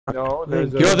No,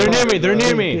 there's Yo, they're near me. They're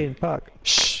near me. Fuck.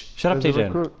 Shh. Shut up, there's a TJ.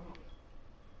 recruit.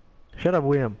 Shut up,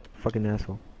 William. Fucking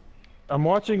asshole. I'm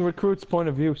watching recruit's point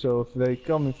of view, so if they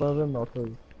come in front of him, I'll tell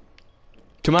you.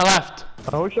 To my left.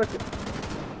 I wish I could.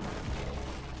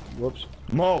 Whoops.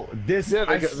 Mo, this, Yeah,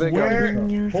 I they got swear,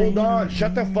 me. hold on,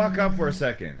 shut the fuck up for a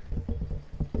second.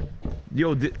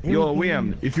 Yo,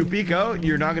 William, if you peek out,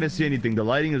 you're not gonna see anything. The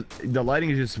lighting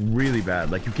is just really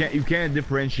bad. Like you can't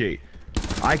differentiate.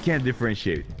 I can't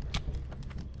differentiate.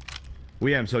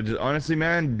 William, so just honestly,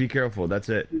 man, be careful. That's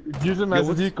it. Use him as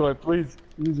a decoy, please.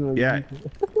 Use him as Yeah. a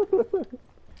decoy.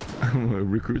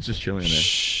 Recruit's just chilling there.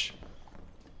 Shh.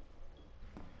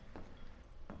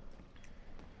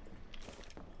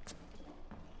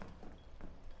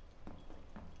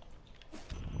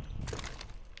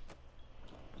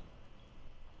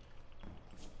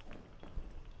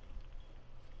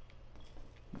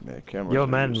 Man, camera. Yo,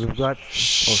 man, we've got. Oh,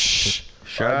 Shh.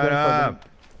 Shut up.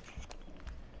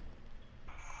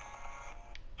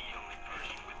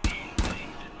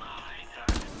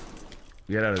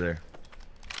 Get out of there.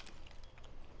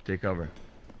 Take cover.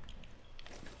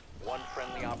 One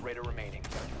friendly operator remaining.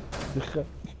 Op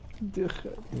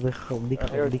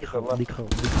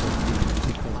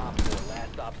 4,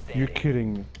 last stop You're standing.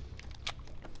 kidding me.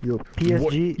 Yo, What-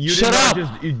 PSG. You Shut did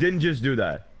not up! you didn't just do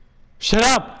that. Shut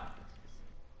up.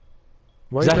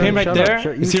 Why Is that you him right shut there? up?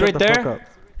 Shut- Is he shut right the fuck there?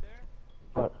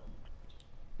 up.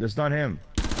 That's not him.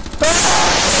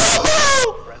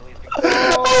 Friendly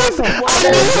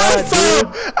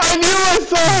I knew I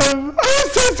saw him! I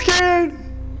was so scared!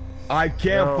 I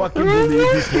can't fucking believe he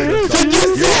pulled Did you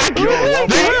see us it? Yo,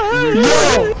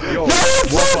 That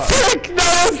was so Wafa. sick!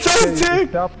 That was so sick!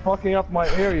 Stop fucking up my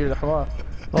area, come on.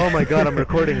 Oh my god, I'm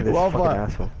recording this. Wafa. Fucking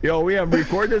asshole. Yo, we have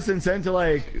record this and send to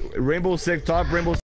like Rainbow Six, top Rainbow